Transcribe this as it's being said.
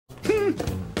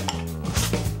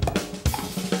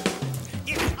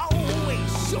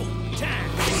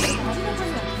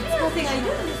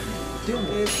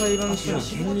裁判所に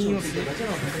兼任をする。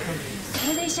そ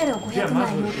れで慰謝料500万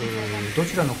円。ど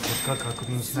ちらの国家確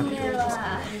認しなくていいです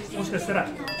か。もしかしたら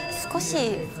少し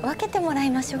分けてもら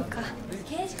いましょうか。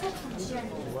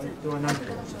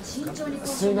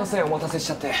すいません、お待たせし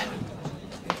ちゃって。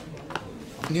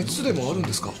熱でもあるん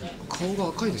ですか？顔が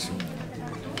赤いですよ。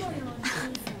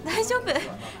大丈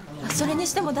夫。それに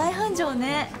しても大繁盛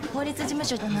ね。法律事務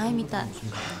所じゃないみたい。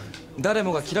誰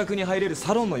もが気楽に入れる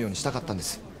サロンのようにしたかったんで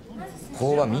す。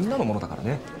法はみんなのものだから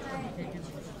ね。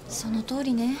その通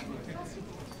りね。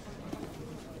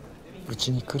う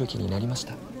ちに来る気になりまし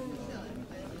た。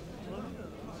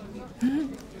うん。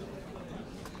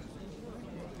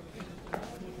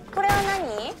これは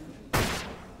何？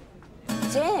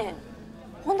ジェーン。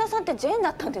本田さんってジェーンだ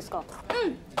ったんですか？う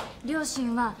ん。両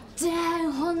親はジェー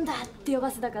ン本田って呼ば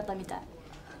せたかったみたい。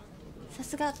さ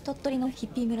すが鳥取のヒッ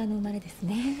ピー村の生まれです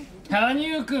ね。羽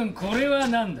生くん、これは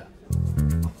何だ？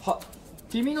は、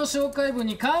君の紹介文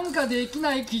に看過でき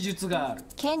ない記述がある。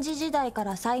検事時代か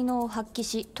ら才能を発揮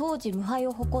し、当時無敗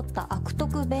を誇った悪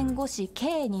徳弁護士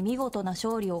K に見事な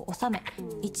勝利を収め、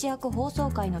一躍法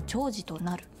曹界の寵児と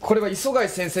なる。これは磯貝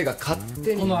先生が勝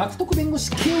手に。この悪徳弁護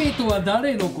士 K とは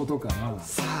誰のことかな？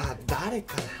さあ誰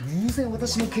かな。偶然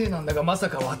私の K なんだが、まさ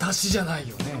か私じゃない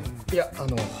よね。いや、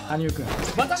羽生くん、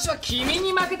私は君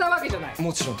に負けたわけじゃない。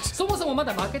もちろんです。そもそもま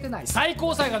だ負けてない。最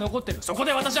高裁が残ってる。そこ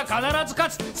で私は必ず勝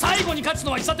つ。最後に勝つ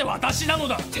のはいさて私なの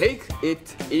だ。 Take it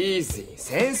easy。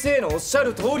 先生のおっしゃ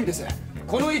る通りです。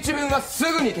この一文はす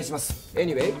ぐに消します。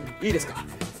 Anyway、 いいですか。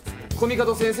小見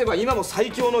門先生は今も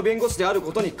最強の弁護士である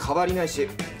ことに変わりないし、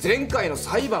前回の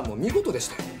裁判も見事でし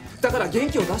たよ。だから元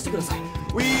気を出してください。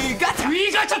 We gotcha！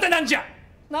 We gotcha ってなんじゃ。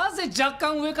なぜ若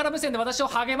干上から目線で私を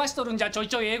励ましとるんじゃ。ちょい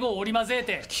ちょい英語を織り交ぜ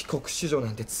て。帰国子女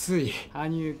なんてつい。羽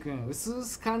生くん、うすう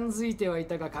す感づいてはい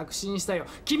たが確信したよ。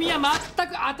君は全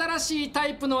く新しいタ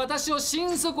イプの私を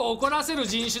心底怒らせる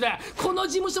人種だ。この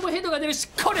事務所もヘドが出るし、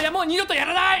これはもう二度とや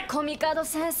らない。コミカド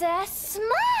先生、スマ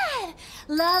イ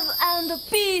ルラブ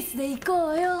&ピースで行こ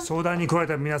うよ。相談に来られ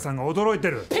た皆さんが驚いて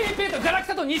る。ペイペイとガラク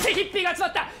タと偽ヒッピーが集ま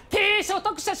った低所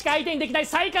得者しか相手にできない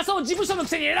最下層事務所のく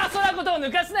せに偉そうなことを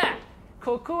抜かすな。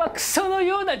ここはクソの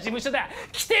ような事務所だ。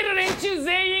来てる連中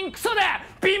全員クソだ。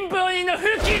貧乏人の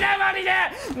吹き溜り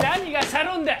だ。何がサ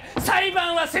ロンだ。裁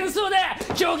判は戦争だ。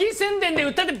虚偽宣伝で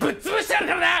訴えてぶっ潰してやる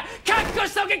からな。覚悟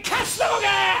しておけ、勝つとこが。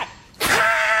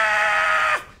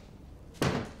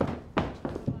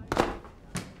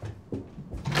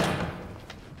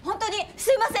本当に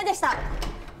すいませんでした。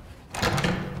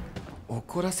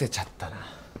怒らせちゃったな。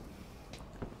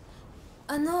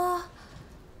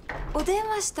お電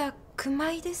話した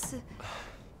熊井です。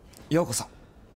ようこそ。